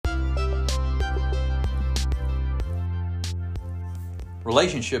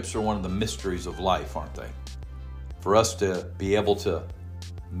Relationships are one of the mysteries of life, aren't they? For us to be able to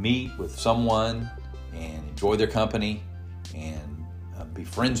meet with someone and enjoy their company and be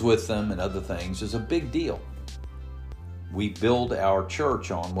friends with them and other things is a big deal. We build our church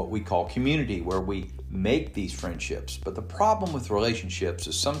on what we call community, where we make these friendships. But the problem with relationships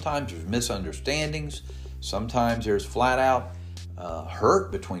is sometimes there's misunderstandings, sometimes there's flat out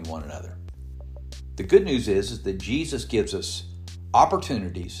hurt between one another. The good news is that Jesus gives us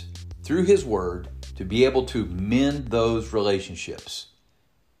opportunities through His Word to be able to mend those relationships.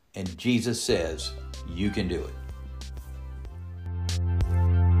 And Jesus says, you can do it.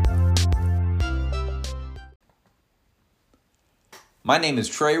 My name is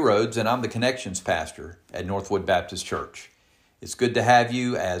Trey Rhodes, and I'm the Connections Pastor at Northwood Baptist Church. It's good to have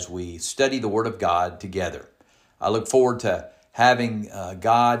you as we study the Word of God together. I look forward to having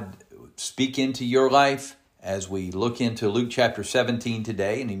God speak into your life as we look into Luke chapter 17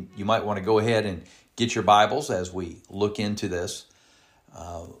 today, and you might want to go ahead and get your Bibles as we look into this.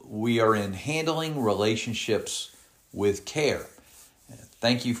 We are in handling relationships with care.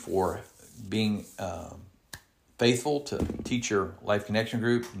 Thank you for being faithful to teach your Life Connection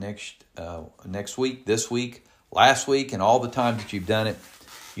group next week, this week, last week, and all the times that you've done it.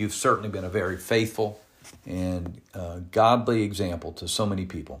 You've certainly been a very faithful and godly example to so many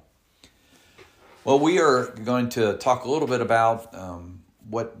people. Well, we are going to talk a little bit about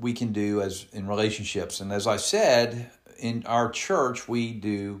what we can do as in relationships. And as I said, in our church, we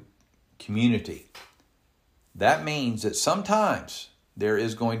do community. That means that sometimes there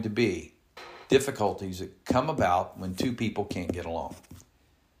is going to be difficulties that come about when two people can't get along.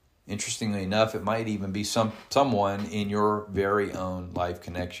 Interestingly enough, it might even be someone in your very own Life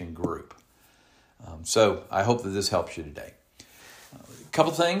Connection group. So I hope that this helps you today. A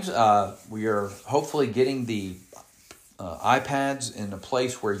couple things. We are hopefully getting the iPads in a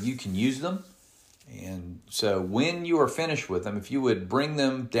place where you can use them. And so when you are finished with them, if you would bring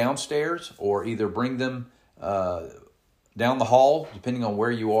them downstairs or either bring them down the hall, depending on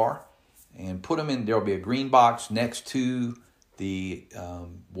where you are, and put them in, there'll be a green box next to the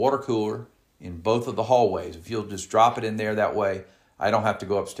water cooler in both of the hallways. If you'll just drop it in there, that way I don't have to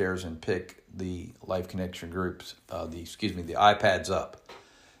go upstairs and pick the Life Connection groups, the iPads up.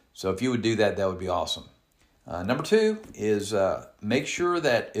 So if you would do that, that would be awesome. Number two is make sure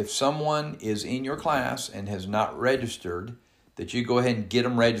that if someone is in your class and has not registered, that you go ahead and get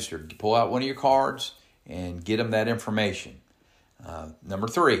them registered. You pull out one of your cards and get them that information. Number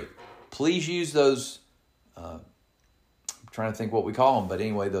three, please use those, I'm trying to think what we call them, but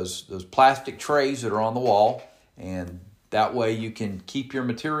anyway, those plastic trays that are on the wall, and that way you can keep your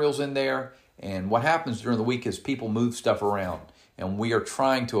materials in there. And what happens during the week is people move stuff around, and we are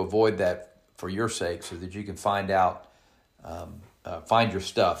trying to avoid that for your sake so that you can find your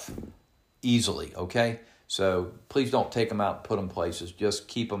stuff easily, okay? So please don't take them out and put them places. Just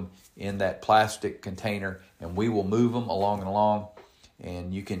keep them in that plastic container, and we will move them along,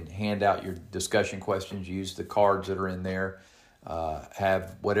 and you can hand out your discussion questions, use the cards that are in there,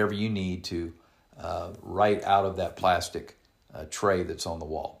 have whatever you need to write out of that plastic tray that's on the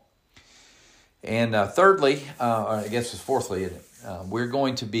wall. And thirdly, or I guess it's fourthly, we're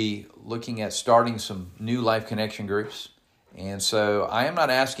going to be looking at starting some new Life Connection groups. And so I am not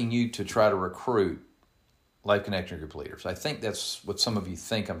asking you to try to recruit Life Connection group leaders. I think that's what some of you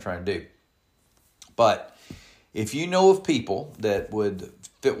think I'm trying to do. But if you know of people that would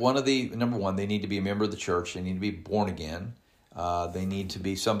fit one of the, number one, they need to be a member of the church. They need to be born again. They need to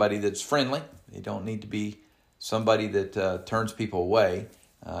be somebody that's friendly. They don't need to be somebody that turns people away.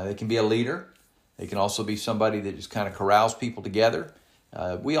 They can be a leader. They can also be somebody that just kind of corrals people together.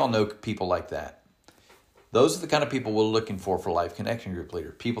 We all know people like that. Those are the kind of people we're looking for Life Connection group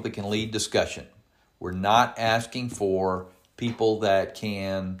leaders, people that can lead discussion. We're not asking for people that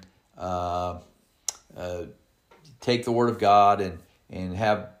can take the Word of God and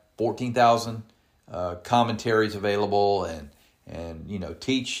have 14,000 commentaries available and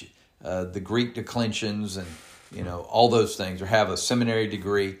teach the Greek declensions and all those things, or have a seminary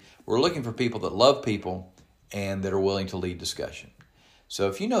degree. We're looking for people that love people and that are willing to lead discussion. So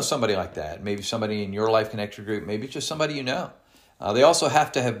if you know somebody like that, maybe somebody in your Life Connection group, maybe it's just somebody you know. They also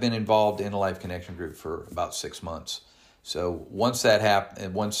have to have been involved in a Life Connection group for about 6 months. So once that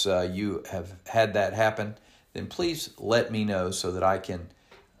happen, once you have had that happen, then please let me know so that I can.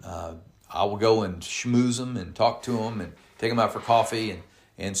 I will go and schmooze them and talk to them and take them out for coffee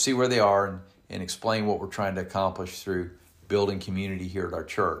and see where they are and explain what we're trying to accomplish through building community here at our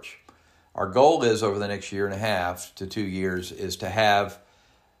church. Our goal is over the next 1.5 to 2 years is to have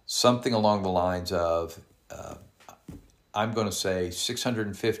something along the lines of I'm going to say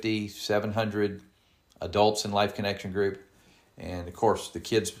 650, 700 adults in Life Connection Group. And of course, the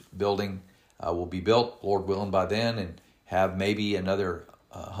kids building will be built, Lord willing, by then, and have maybe another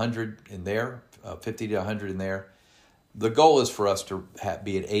 100 in there, 50 to 100 in there. The goal is for us to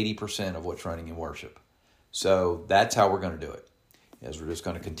be at 80% of what's running in worship. So that's how we're going to do it, as we're just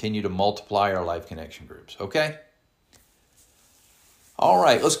going to continue to multiply our Life Connection groups. Okay? All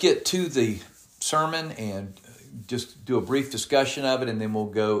right, let's get to the sermon and just do a brief discussion of it, and then we'll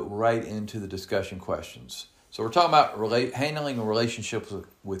go right into the discussion questions. So we're talking about handling a relationship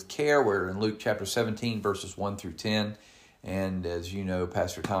with care. We're in Luke chapter 17, verses 1 through 10. And as you know,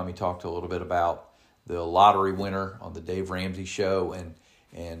 Pastor Tommy talked a little bit about the lottery winner on the Dave Ramsey show,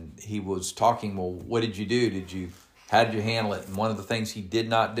 and he was talking, well, what did you do? How did you handle it? And one of the things he did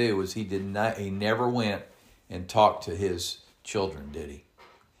not do was he never went and talked to his children, did he?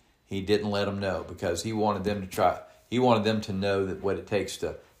 He didn't let them know, because he wanted them to know that what it takes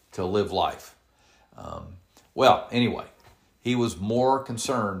to live life. Well, anyway, he was more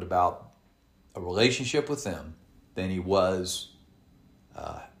concerned about a relationship with them than he was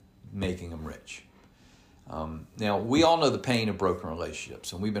making them rich. Now, we all know the pain of broken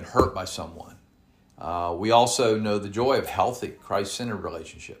relationships, and we've been hurt by someone. We also know the joy of healthy, Christ-centered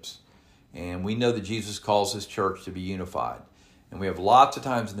relationships. And we know that Jesus calls his church to be unified. And we have lots of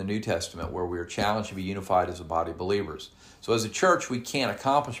times in the New Testament where we are challenged to be unified as a body of believers. So as a church, we can't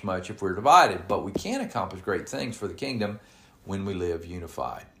accomplish much if we're divided, but we can accomplish great things for the kingdom when we live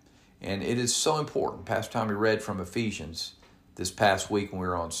unified. And it is so important. Pastor Tommy read from Ephesians this past week when we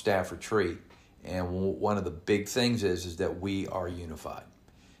were on staff retreat. And one of the big things is that we are unified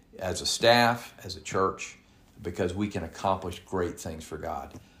as a staff, as a church, because we can accomplish great things for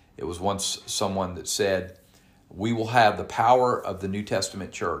God. It was once someone that said, we will have the power of the New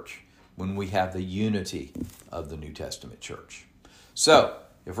Testament church when we have the unity of the New Testament church. So,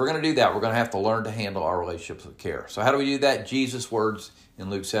 if we're going to do that, we're going to have to learn to handle our relationships with care. So how do we do that? Jesus' words in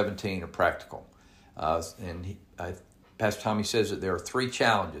Luke 17 are practical. Pastor Tommy says that there are 3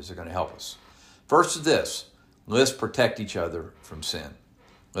 challenges that are going to help us. First is this: let's protect each other from sin.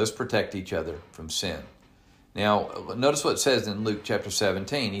 Let's protect each other from sin. Now, notice what it says in Luke chapter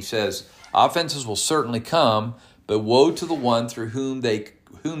 17. He says, offenses will certainly come, but woe to the one through whom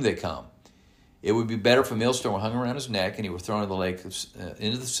they come. It would be better if a millstone were hung around his neck and he were thrown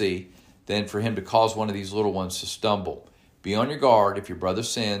into the sea than for him to cause one of these little ones to stumble. Be on your guard. If your brother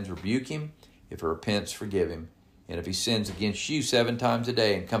sins, rebuke him. If he repents, forgive him. And if he sins against you 7 times a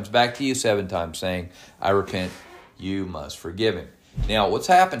day and comes back to you 7 times saying, I repent, you must forgive him. Now, what's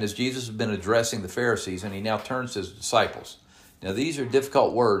happened is Jesus has been addressing the Pharisees, and he now turns to his disciples. Now, these are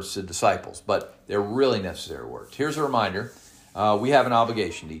difficult words to disciples, but they're really necessary words. Here's a reminder. We have an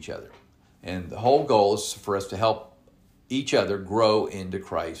obligation to each other. And the whole goal is for us to help each other grow into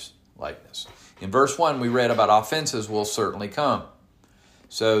Christ's likeness. In verse 1, we read about offenses will certainly come.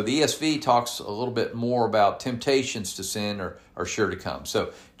 So the ESV talks a little bit more about temptations to sin are sure to come.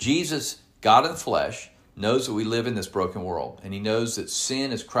 So Jesus, God in the flesh, knows that we live in this broken world, and he knows that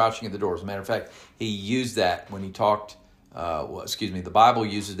sin is crouching at the door. As a matter of fact, he used that when he talked, the Bible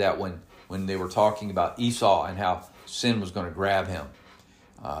uses that when they were talking about Esau and how sin was going to grab him.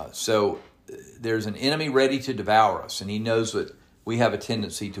 So there's an enemy ready to devour us, and he knows that we have a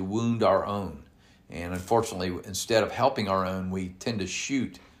tendency to wound our own. And unfortunately, instead of helping our own, we tend to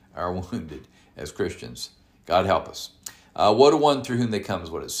shoot our wounded as Christians. God help us. Woe to one through whom they come is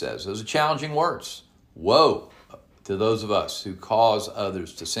what it says. Those are challenging words. Woe to those of us who cause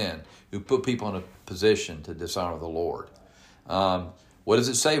others to sin, who put people in a position to dishonor the Lord. What does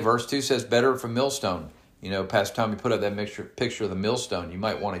it say? Verse 2 says, better from millstone. You know, Pastor Tommy put up that picture of the millstone. You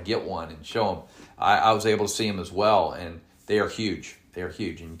might want to get one and show them. I was able to see them as well, and they are huge. They are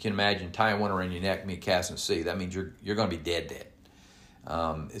huge. And you can imagine tying one around your neck, me casting the sea. That means you're going to be dead.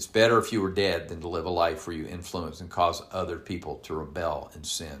 It's better if you were dead than to live a life where you influence and cause other people to rebel and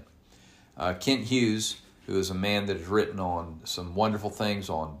sin. Kent Hughes, who is a man that has written on some wonderful things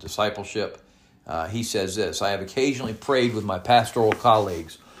on discipleship, he says this: I have occasionally prayed with my pastoral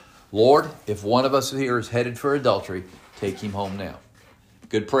colleagues, Lord, if one of us here is headed for adultery, take him home now.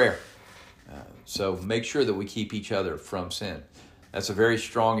 Good prayer. So make sure that we keep each other from sin. That's a very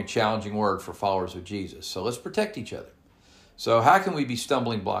strong and challenging word for followers of Jesus. So let's protect each other. So how can we be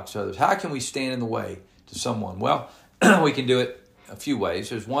stumbling blocks to others? How can we stand in the way to someone? Well, we can do it a few ways.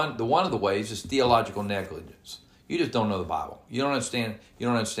 One of the ways is theological negligence. You just don't know the Bible. You don't understand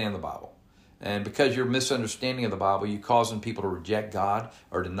the Bible. And because you're misunderstanding of the Bible, you're causing people to reject God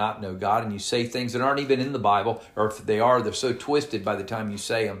or to not know God, and you say things that aren't even in the Bible, or if they are, they're so twisted by the time you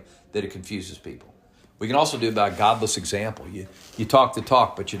say them that it confuses people. We can also do it by a godless example. You talk the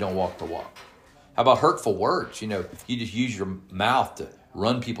talk, but you don't walk the walk. How about hurtful words? You just use your mouth to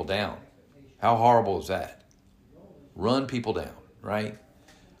run people down. How horrible is that? Run people down, right?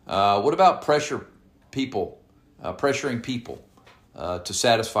 What about pressuring people to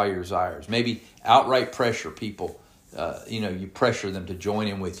satisfy your desires? Maybe outright pressure people. You pressure them to join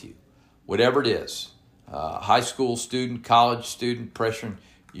in with you. Whatever it is, high school student, college student, pressuring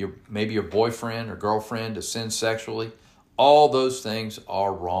maybe your boyfriend or girlfriend to sin sexually. All those things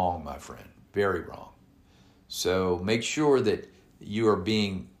are wrong, my friend. Very wrong. So make sure that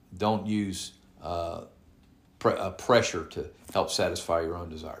you don't use pressure to help satisfy your own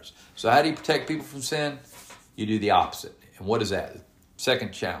desires. So how do you protect people from sin? You do the opposite. And what is that?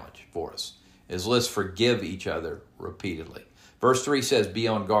 Second challenge for us is let's forgive each other repeatedly. Verse 3 says, be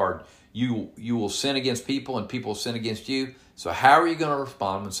on guard. You will sin against people and people will sin against you. So how are you going to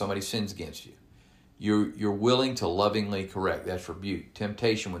respond when somebody sins against you? You're willing to lovingly correct. That's rebuke.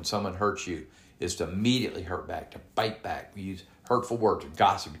 Temptation when someone hurts you is to immediately hurt back, to bite back. We use hurtful words or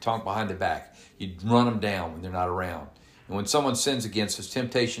gossip. You talk behind the back. You run them down when they're not around. And when someone sins against us,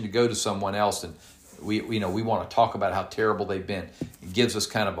 temptation to go to someone else and we want to talk about how terrible they've been. It gives us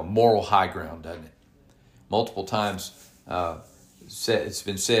kind of a moral high ground, doesn't it? Multiple times it's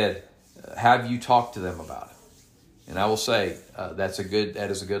been said, have you talked to them about it? And I will say that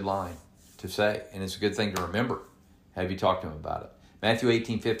is a good line to say, and it's a good thing to remember. Have you talked to him about it? Matthew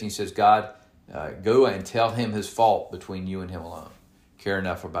 18:15 says, God, go and tell him his fault between you and him alone. Care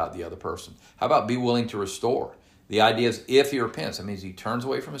enough about the other person. How about be willing to restore? The idea is if he repents, that means he turns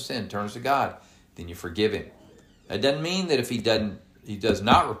away from his sin, turns to God, then you forgive him. That doesn't mean that if he does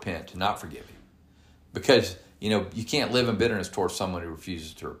not repent, to not forgive him. Because, you can't live in bitterness towards someone who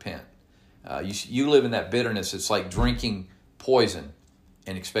refuses to repent. You live in that bitterness. It's like drinking poison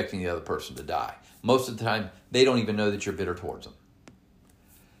and expecting the other person to die. Most of the time, they don't even know that you're bitter towards them.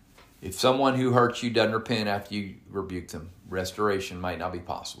 If someone who hurts you doesn't repent after you rebuke them, restoration might not be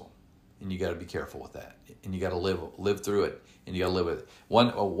possible. And you got to be careful with that. And you got to live through it, and you got to live with it.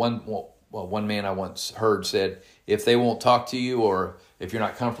 One man I once heard said, if they won't talk to you or if you're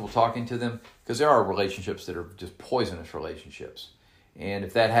not comfortable talking to them, because there are relationships that are just poisonous relationships. And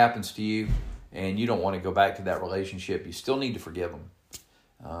if that happens to you and you don't want to go back to that relationship, you still need to forgive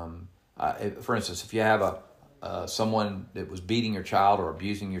them. For instance, if you have someone that was beating your child or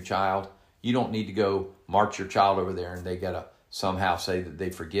abusing your child, you don't need to go march your child over there and they got to somehow say that they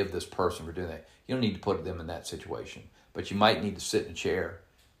forgive this person for doing that. You don't need to put them in that situation. But you might need to sit in a chair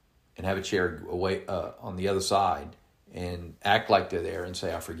and have a chair away on the other side and act like they're there and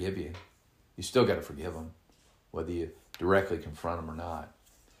say, I forgive you. You still got to forgive them, whether you directly confront them or not.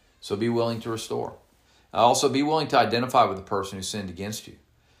 So be willing to restore. Also, be willing to identify with the person who sinned against you.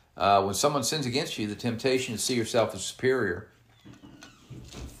 When someone sins against you, the temptation to see yourself as superior,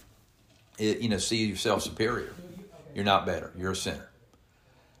 see yourself superior. You're not better. You're a sinner.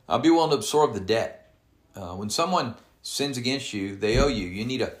 Be willing to absorb the debt. When someone sins against you, they owe you. You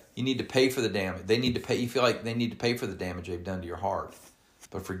need to pay for the damage. They need to pay. You feel like they need to pay for the damage they've done to your heart.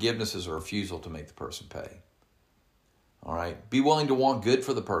 But forgiveness is a refusal to make the person pay. All right. Be willing to want good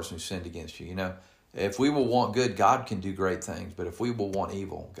for the person who sinned against you. If we will want good, God can do great things. But if we will want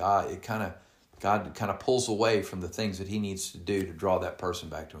evil, God kind of pulls away from the things that he needs to do to draw that person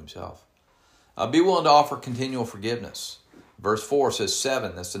back to himself. Be willing to offer continual forgiveness. Verse 4 says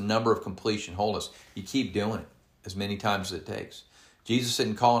 7. That's the number of completion, wholeness. You keep doing it as many times as it takes. Jesus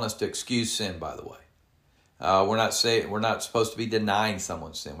isn't calling us to excuse sin, by the way. We're not supposed to be denying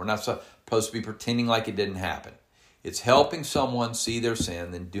someone's sin. We're not supposed to be pretending like it didn't happen. It's helping someone see their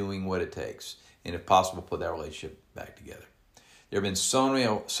sin and doing what it takes. And if possible, put that relationship back together. There have been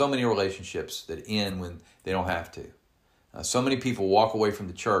so many relationships that end when they don't have to. So many people walk away from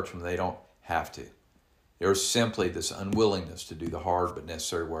the church when they don't have to. There's simply this unwillingness to do the hard but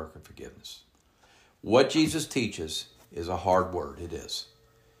necessary work of forgiveness. What Jesus teaches is a hard word. It is.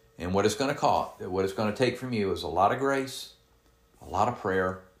 And what it's going to take from you is a lot of grace, a lot of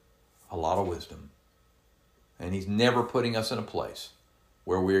prayer, a lot of wisdom. And he's never putting us in a place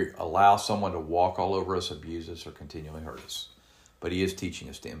where we allow someone to walk all over us, abuse us, or continually hurt us. But he is teaching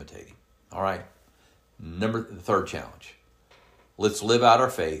us to imitate him. All right. The third challenge. Let's live out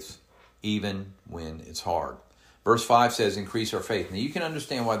our faith even when it's hard. Verse 5 says, increase our faith. Now you can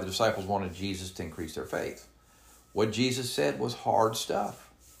understand why the disciples wanted Jesus to increase their faith. What Jesus said was hard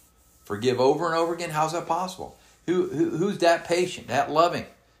stuff. Forgive over and over again. How's that possible? Who's that patient, that loving?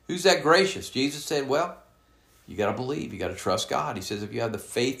 Who's that gracious? Jesus said, well, you got to believe. You got to trust God. He says if you have the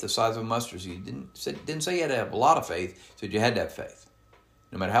faith the size of a mustard seed, he didn't say you had to have a lot of faith. He said you had to have faith.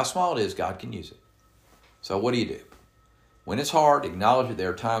 No matter how small it is, God can use it. So what do? When it's hard, acknowledge that there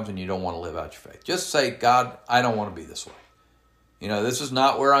are times when you don't want to live out your faith. Just say, God, I don't want to be this way. This is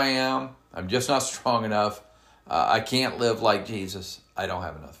not where I am. I'm just not strong enough. I can't live like Jesus. I don't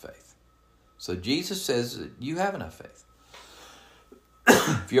have enough faith. So Jesus says that you have enough faith.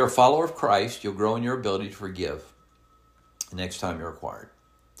 If you're a follower of Christ, you'll grow in your ability to forgive the next time you're required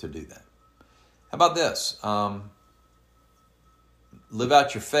to do that. How about this? Live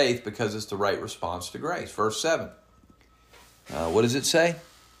out your faith because it's the right response to grace. Verse 7. What does it say?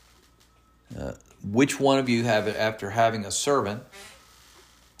 Which one of you have, after having a servant,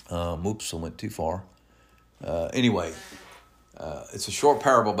 oops, I went too far. It's a short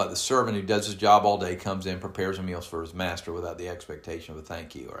parable about the servant who does his job all day, comes in, prepares a meal for his master without the expectation of a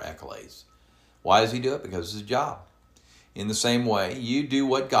thank you or accolades. Why does he do it? Because it's his job. In the same way, you do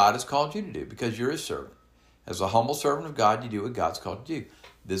what God has called you to do because you're his servant. As a humble servant of God, you do what God's called you to do.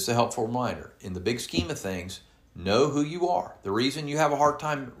 This is a helpful reminder. In the big scheme of things, know who you are. The reason you have a hard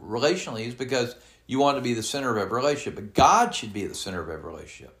time relationally is because you want to be the center of every relationship, but God should be the center of every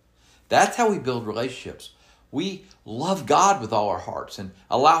relationship. That's how we build relationships. We love God with all our hearts and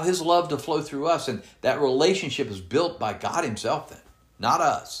allow his love to flow through us, and that relationship is built by God himself then, not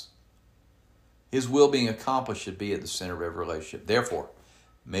us. His will being accomplished should be at the center of every relationship. Therefore,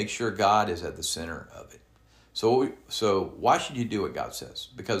 make sure God is at the center of it. So why should you do what God says?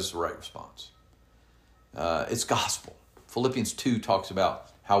 Because it's the right response. It's gospel. Philippians 2 talks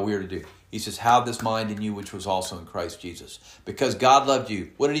about how we are to do. He says, have this mind in you which was also in Christ Jesus. Because God loved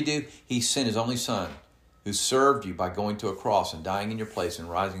you. What did he do? He sent his only son who served you by going to a cross and dying in your place and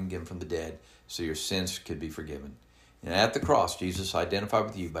rising again from the dead so your sins could be forgiven. And at the cross, Jesus identified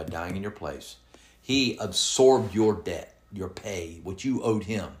with you by dying in your place. He absorbed your debt, your pay, what you owed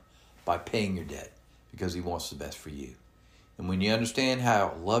him by paying your debt because he wants the best for you. And when you understand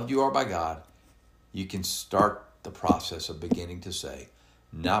how loved you are by God, you can start the process of beginning to say,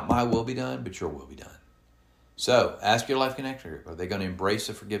 not my will be done, but your will be done. So ask your life connector group, are they going to embrace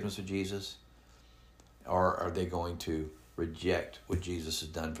the forgiveness of Jesus? Or are they going to reject what Jesus has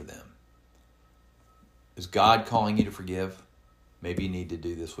done for them? Is God calling you to forgive? Maybe you need to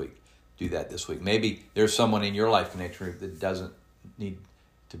do that this week. Maybe there's someone in your life connector group that doesn't need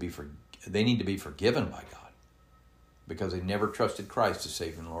to be they need to be forgiven by God because they've never trusted Christ as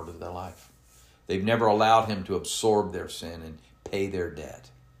Savior and Lord of their life. They've never allowed him to absorb their sin and pay their debt.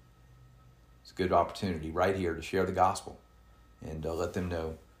 It's a good opportunity right here to share the gospel and let them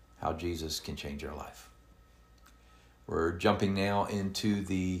know how Jesus can change their life. We're jumping now into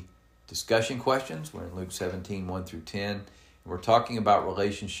the discussion questions. We're in Luke 17, 1 through 10. And we're talking about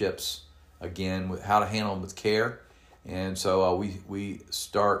relationships, again, with how to handle them with care. And so we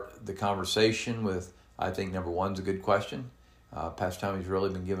start the conversation with, I think, number one's a good question. Pastor Tommy's really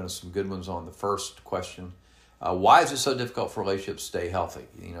been giving us some good ones on the first question. Why is it so difficult for relationships to stay healthy?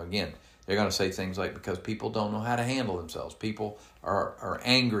 Again, they're going to say things like, because people don't know how to handle themselves. People are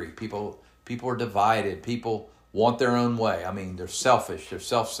angry. People are divided. People want their own way. They're selfish. They're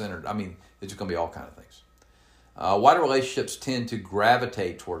self-centered. It's going to be all kinds of things. Why do relationships tend to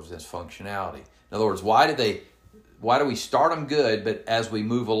gravitate towards dysfunctionality? In other words, why do we start them good, but as we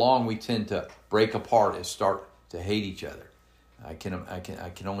move along, we tend to break apart and start to hate each other? I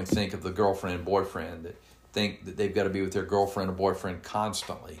can only think of the girlfriend and boyfriend that think that they've got to be with their girlfriend or boyfriend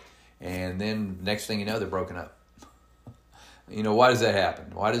constantly, and then next thing you know, they're broken up. Why does that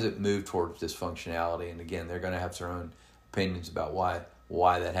happen? Why does it move towards dysfunctionality? And again, they're going to have their own opinions about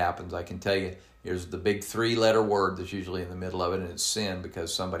why that happens. I can tell you, here's the big 3-letter word that's usually in the middle of it, and it's sin,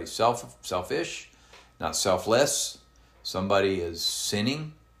 because somebody's selfish, not selfless. Somebody is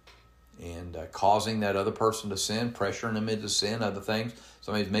sinning and causing that other person to sin, pressuring them into sin, other things.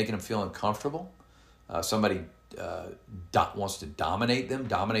 Somebody's making them feel uncomfortable. Somebody wants to dominate them,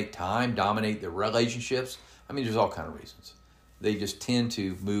 dominate time, dominate their relationships. There's all kinds of reasons. They just tend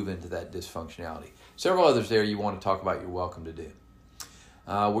to move into that dysfunctionality. Several others there you want to talk about, you're welcome to do.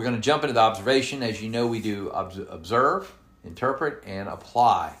 We're going to jump into the observation. As you know, we do observe, interpret, and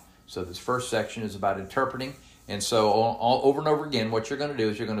apply. So this first section is about interpreting. And so over and over again, what you're going to do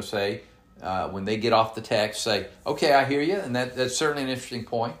is you're going to say, when they get off the text, say, okay, I hear you. And that's certainly an interesting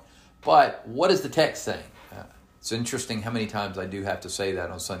point. But what is the text saying? It's interesting how many times I do have to say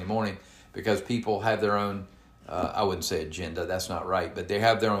that on Sunday morning, because people have their own, I wouldn't say agenda, that's not right, but they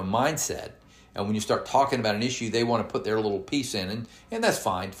have their own mindset. And when you start talking about an issue, they want to put their little piece in, and that's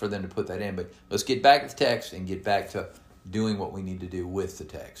fine for them to put that in. But let's get back to the text and get back to doing what we need to do with the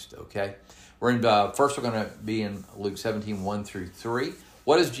text, okay? First we're going to be in Luke 17, 1 through 3.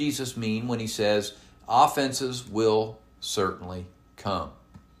 What does Jesus mean when he says, offenses will certainly come?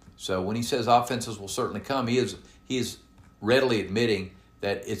 So when he says offenses will certainly come, he is readily admitting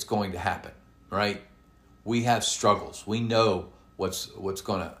that it's going to happen, right? We have struggles. We know what's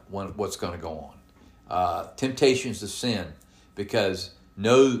going to go on. Temptations to sin, because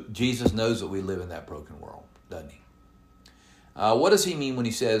Jesus knows that we live in that broken world, doesn't he? What does he mean when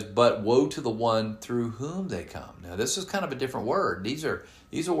he says, "But woe to the one through whom they come"? Now, this is kind of a different word. These are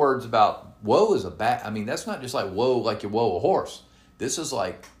words about woe is a bad. I mean, that's not just like woe, like you woe a horse. This is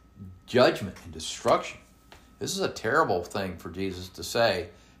like judgment and destruction. This is a terrible thing for Jesus to say.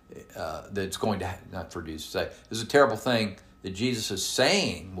 That's going to not for Jesus to say. This is a terrible thing that Jesus is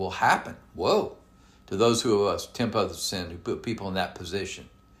saying will happen. Woe to those who tempt others to sin, who put people in that position.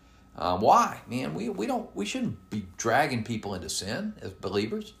 Why, man? We shouldn't be dragging people into sin as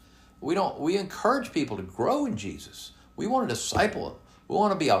believers. We encourage people to grow in Jesus. We want to disciple them. We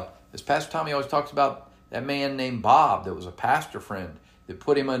want to be as Pastor Tommy always talks about, that man named Bob that was a pastor friend that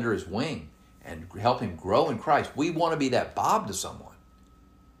put him under his wing and help him grow in Christ. We want to be that Bob to someone.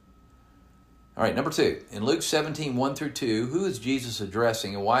 All right, number 2. In Luke 17, 1 through 2, who is Jesus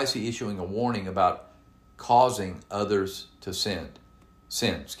addressing and why is he issuing a warning about causing others to sin?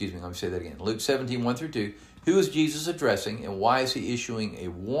 Let me say that again. Luke 17, 1 through 2. Who is Jesus addressing and why is he issuing a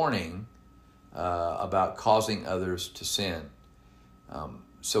warning about causing others to sin?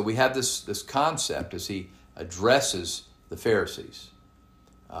 So we have this concept as he addresses the Pharisees.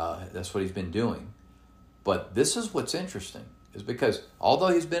 That's what he's been doing. But this is what's interesting, is because although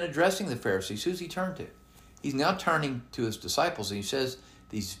he's been addressing the Pharisees, who's he turned to? He's now turning to his disciples, and he says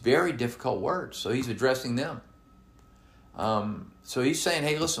these very difficult words. So he's addressing them. So he's saying,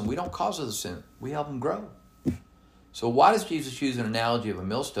 hey, listen, we don't cause others sin. We help them grow. So why does Jesus use an analogy of a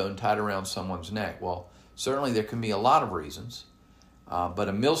millstone tied around someone's neck? Well, certainly there can be a lot of reasons. But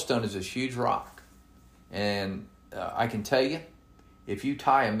a millstone is this huge rock. And I can tell you, if you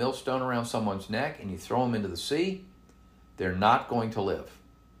tie a millstone around someone's neck and you throw them into the sea, they're not going to live.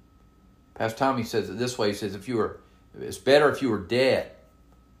 Pastor Tommy says it this way. He says, it's better if you were dead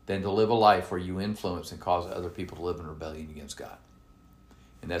than to live a life where you influence and cause other people to live in rebellion against God.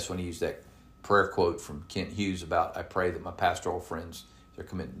 And that's when he used that prayer quote from Kent Hughes about, I pray that my pastoral friends, they're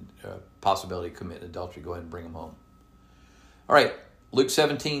committing possibility of committing adultery, go ahead and bring them home. All right, Luke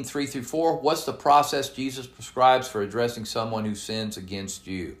 17, 3 through 4. What's the process Jesus prescribes for addressing someone who sins against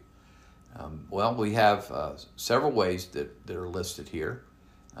you? Well, we have several ways that are listed here.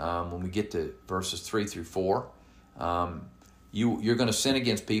 When we get to verses 3 through 4, you're going to sin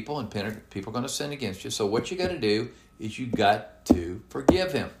against people, and people are going to sin against you. So what you got to do is you got to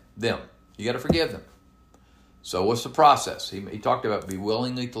forgive them. You got to forgive them. So what's the process? He talked about be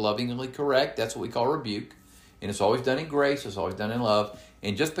willingly to lovingly correct. That's what we call rebuke. And it's always done in grace. It's always done in love.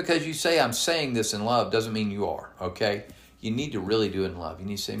 And just because you say, I'm saying this in love, doesn't mean you are, okay? You need to really do it in love. You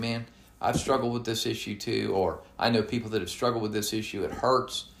need to say, man, I've struggled with this issue too, or I know people that have struggled with this issue. It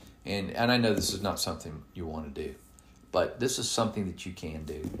hurts. And I know this is not something you want to do. But this is something that you can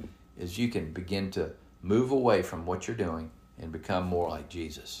do, is you can begin to move away from what you're doing and become more like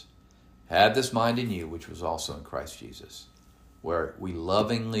Jesus. Have this mind in you, which was also in Christ Jesus, where we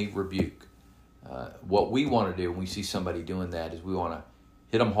lovingly rebuke. What we want to do when we see somebody doing that is we want to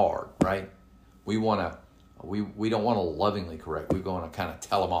hit them hard, right? We don't want to lovingly correct. We want to kind of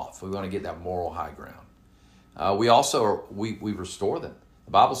tell them off. We want to get that moral high ground. We restore them.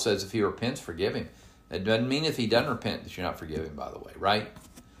 The Bible says if he repents, forgive him. That doesn't mean if he doesn't repent that you're not forgiving, by the way, right?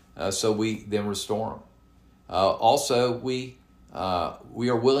 So we then restore him. Also, we are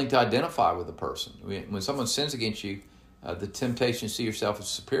willing to identify with the person. When someone sins against you, the temptation to see yourself as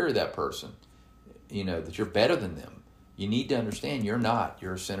superior to that person, that you're better than them. You need to understand you're not.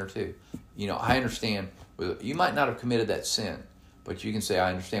 You're a sinner too. I understand. You might not have committed that sin, but you can say, I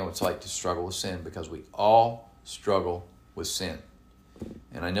understand what it's like to struggle with sin, because we all struggle with sin.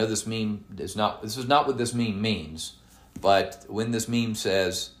 And I know this meme is not what this meme means, but when this meme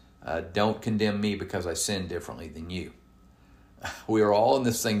says, don't condemn me because I sin differently than you, we are all in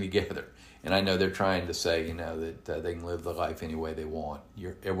this thing together. And I know they're trying to say, that they can live the life any way they want.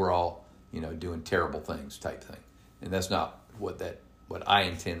 We're all, doing terrible things type thing. And that's not what I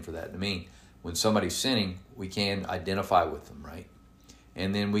intend for that to mean. When somebody's sinning, we can identify with them, right?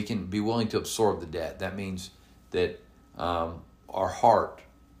 And then we can be willing to absorb the debt. That means that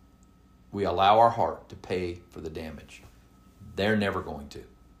we allow our heart to pay for the damage. They're never going to.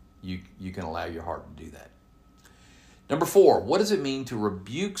 You can allow your heart to do that. Number 4, what does it mean to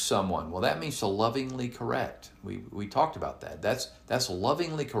rebuke someone? Well, that means to lovingly correct. We talked about that. That's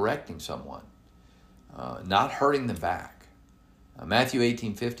lovingly correcting someone, not hurting them back. Matthew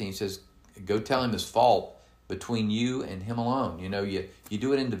 18:15 says, go tell him his fault, between you and him alone. You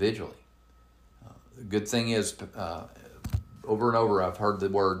do it individually. The good thing is, over and over, I've heard the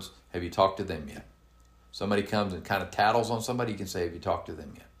words, have you talked to them yet? Somebody comes and kind of tattles on somebody, you can say, have you talked to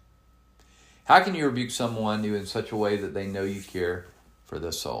them yet? How can you rebuke someone in such a way that they know you care for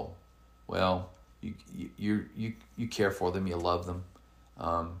their soul? Well, you care for them, you love them.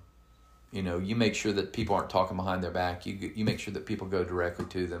 You make sure that people aren't talking behind their back. You make sure that people go directly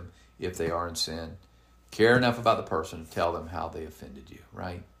to them if they are in sin. Care enough about the person to tell them how they offended you,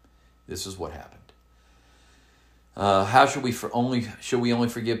 right? This is what happened. How should we only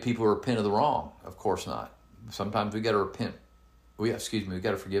forgive people who repent of the wrong? Of course not. Sometimes we got to repent. We got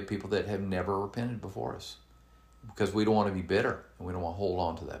to forgive people that have never repented before us, because we don't want to be bitter and we don't want to hold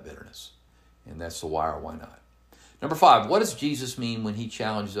on to that bitterness. And that's the why or why not. Number 5, what does Jesus mean when he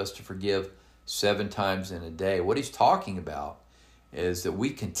challenges us to forgive 7 times in a day? What he's talking about is that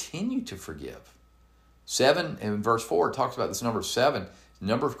we continue to forgive. 7, in verse 4, it talks about this number 7, the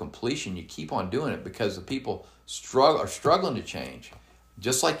number of completion. You keep on doing it because the people are struggling to change,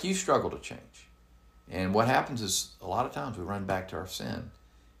 just like you struggle to change. And what happens is, a lot of times we run back to our sin.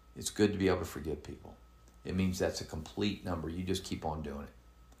 It's good to be able to forgive people. It means that's a complete number. You just keep on doing it.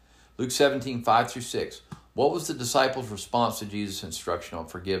 Luke 17, 5-6. What was the disciples' response to Jesus' instruction on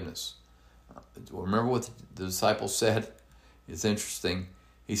forgiveness? Remember what the disciples said? It's interesting.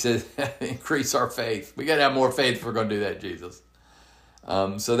 He said, increase our faith. We got to have more faith if we're going to do that, Jesus.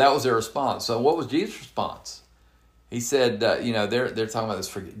 So that was their response. So what was Jesus' response? He said, they're talking about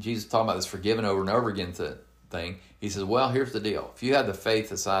this. Jesus talking about this forgiving over and over again thing. He says, well, here's the deal. If you have the faith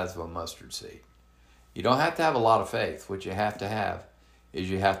the size of a mustard seed, you don't have to have a lot of faith. What you have to have is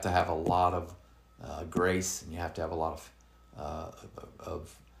you have to have a lot of grace, and you have to have a lot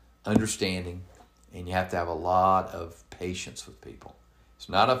of understanding, and you have to have a lot of patience with people. It's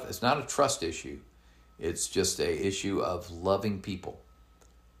not a trust issue. It's just a issue of loving people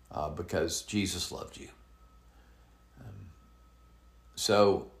because Jesus loved you.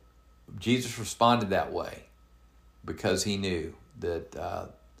 So Jesus responded that way because he knew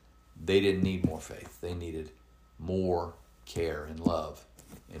that they didn't need more faith. They needed more care and love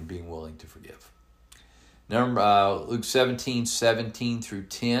and being willing to forgive. Luke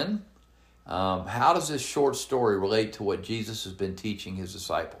 17:17-10. How does this short story relate to what Jesus has been teaching his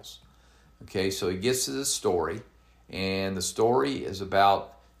disciples? Okay, so he gets to this story, and the story is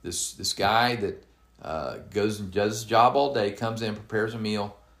about this guy that goes and does his job all day, comes in, prepares a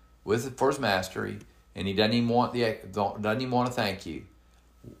meal for his master, and he doesn't even want to thank you.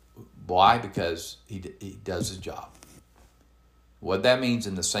 Why? Because he does his job. What that means,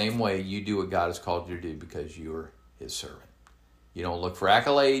 in the same way, you do what God has called you to do because you are his servant. You don't look for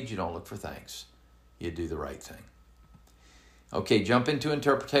accolades. You don't look for thanks. You do the right thing. Okay, jump into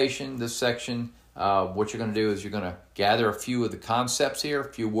interpretation. This section, what you're going to do is you're going to gather a few of the concepts here,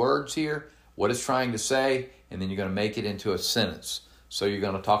 a few words here, what it's trying to say, and then you're going to make it into a sentence. So you're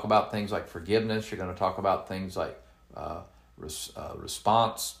going to talk about things like forgiveness. You're going to talk about things like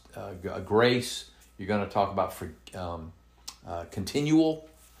response, grace. You're going to talk about continual.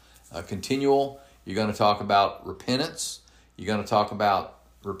 You're going to talk about repentance. You're going to talk about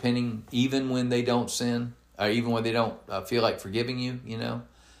repenting even when they don't sin, even when they don't feel like forgiving you,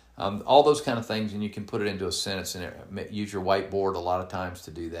 all those kind of things, and you can put it into a sentence and use your whiteboard a lot of times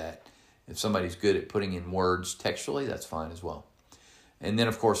to do that. If somebody's good at putting in words textually, that's fine as well. And then,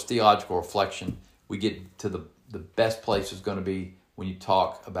 of course, theological reflection. We get to the best place is going to be when you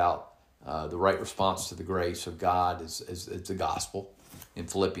talk about the right response to the grace of God is the gospel in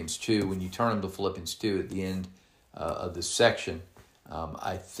Philippians 2. When you turn them to Philippians 2 at the end of this section,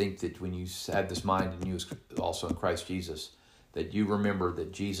 I think that when you have this mind in you also in Christ Jesus, that you remember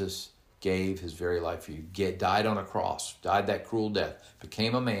that Jesus gave his very life for you, died on a cross, died that cruel death,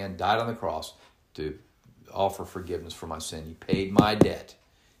 became a man, died on the cross to offer forgiveness for my sin. He paid my debt.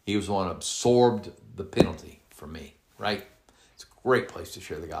 He was the one who absorbed the penalty for me, right? It's a great place to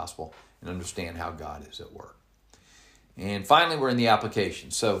share the gospel and understand how God is at work. And finally, we're in the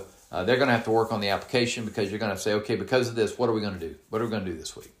application. So they're going to have to work on the application because you're going to say, okay, because of this, what are we going to do? What are we going to do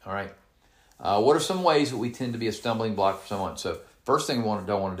this week? All right. What are some ways that we tend to be a stumbling block for someone? So first thing we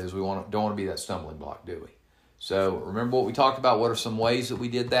don't want to do is don't want to be that stumbling block, do we? So remember what we talked about. What are some ways that we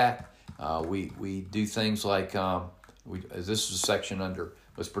did that? We do things like, as this is a section under,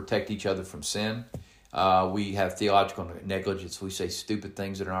 let's protect each other from sin. We have theological negligence. We say stupid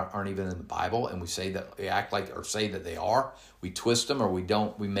things that aren't even in the Bible, and we say that they are. We twist them, or we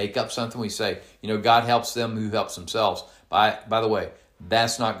make up something. We say, God helps them who helps themselves. By the way,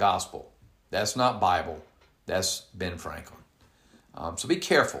 that's not gospel. That's not Bible. That's Ben Franklin. So be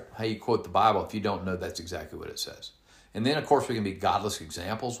careful how you quote the Bible if you don't know that's exactly what it says. And then, of course, we can be godless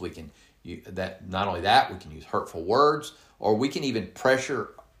examples. We can not only that, we can use hurtful words, or we can even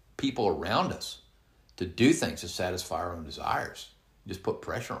pressure people around us to do things to satisfy our own desires. Just put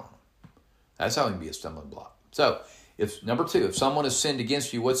pressure on them. That's how it can be a stumbling block. So, number 2, if someone has sinned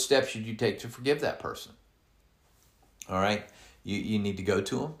against you, what steps should you take to forgive that person? All right, you need to go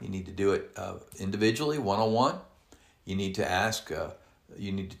to them. You need to do it individually, one-on-one. You need to ask.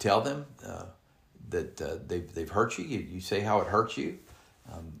 You need to tell them that they've hurt you. You say how it hurts you.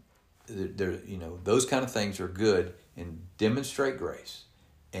 Those kind of things are good, and demonstrate grace.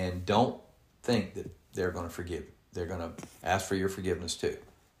 And don't think that they're going to forgive you. They're going to ask for your forgiveness too.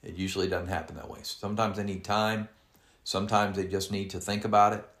 It usually doesn't happen that way. Sometimes they need time. Sometimes they just need to think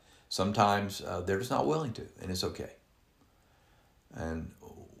about it. Sometimes they're just not willing to, and it's okay. And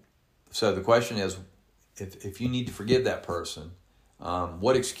so the question is, if you need to forgive that person,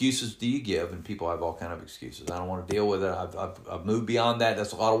 what excuses do you give? And people have all kind of excuses. I don't want to deal with it. I've moved beyond that.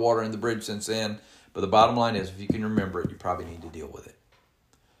 That's a lot of water in the bridge since then. But the bottom line is, if you can remember it, you probably need to deal with it.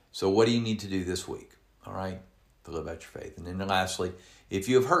 So what do you need to do this week? All right, to live out your faith. And then lastly, if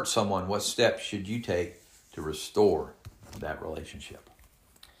you have hurt someone, what steps should you take to restore that relationship?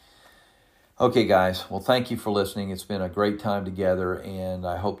 Okay, guys. Well, thank you for listening. It's been a great time together, and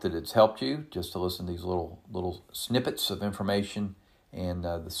I hope that it's helped you just to listen to these little snippets of information. And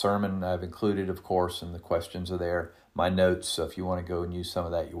the sermon I've included, of course, and the questions are there. My notes, so if you want to go and use some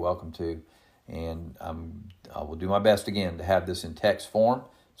of that, you're welcome to. And I will do my best again to have this in text form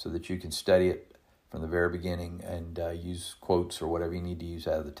so that you can study it from the very beginning and use quotes or whatever you need to use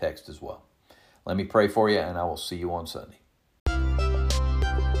out of the text as well. Let me pray for you, and I will see you on Sunday.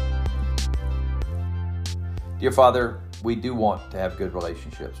 Dear Father, we do want to have good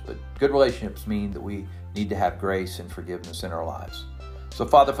relationships, but good relationships mean that we need to have grace and forgiveness in our lives. So,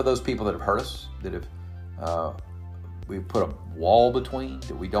 Father, for those people that have hurt us, that have we've put a wall between,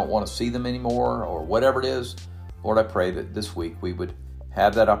 that we don't want to see them anymore, or whatever it is, Lord, I pray that this week we would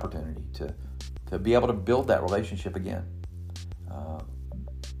have that opportunity to be able to build that relationship again.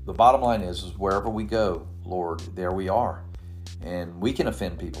 The bottom line is wherever we go, Lord, there we are. And we can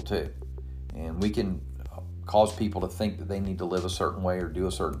offend people too. And we can cause people to think that they need to live a certain way or do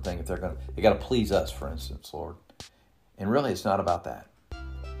a certain thing if they got to please us, for instance, Lord. And really, it's not about that.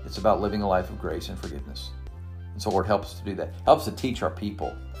 It's about living a life of grace and forgiveness. And so, Lord, help us to do that. Help us to teach our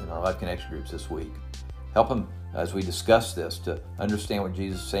people in our Life Connection groups this week. Help them, as we discuss this, to understand what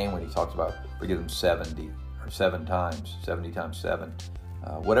Jesus is saying when he talks about forgive them 70 times 7.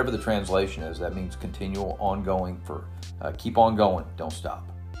 Whatever the translation is, that means continual, ongoing, keep on going, don't stop.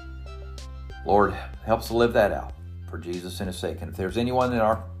 Lord, help us to live that out for Jesus and his sake. And if there's anyone in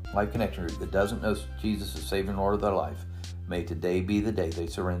our Life Connection group that doesn't know Jesus as Savior and Lord of their life, may today be the day they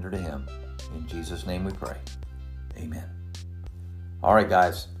surrender to him. In Jesus' name we pray. Amen. All right,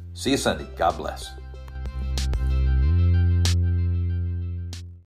 guys. See you Sunday. God bless.